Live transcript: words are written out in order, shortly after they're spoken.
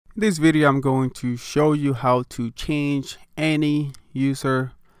In this video, I'm going to show you how to change any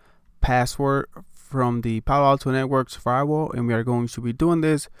user password from the Palo Alto Networks firewall, and we are going to be doing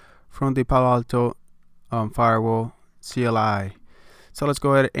this from the Palo Alto firewall CLI. So let's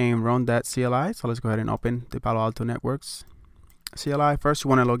go ahead and run that CLI. So let's go ahead and open the Palo Alto Networks CLI. First, you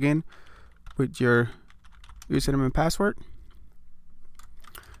want to log in with your username and password.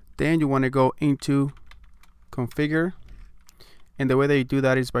 Then you want to go into configure. And the way that you do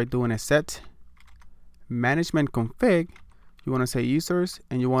that is by doing a set management config. You want to say users,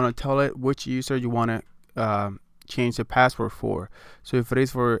 and you want to tell it which user you want to change the password for. So if it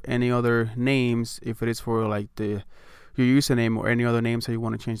is for any other names, if it is for like your username or any other names that you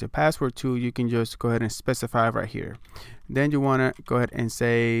want to change the password to, you can just go ahead and specify right here. Then you want to go ahead and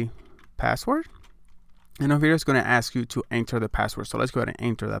say password, and over here it's going to ask you to enter the password. So let's go ahead and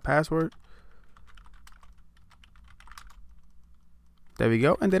enter that password. There we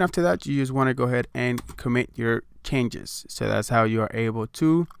go. And then after that, you just want to go ahead and commit your changes. So that's how you are able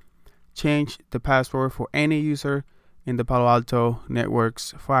to change the password for any user in the Palo Alto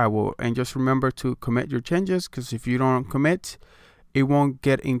Networks firewall. And just remember to commit your changes, because if you don't commit, it won't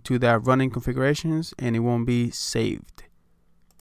get into that running configurations and it won't be saved.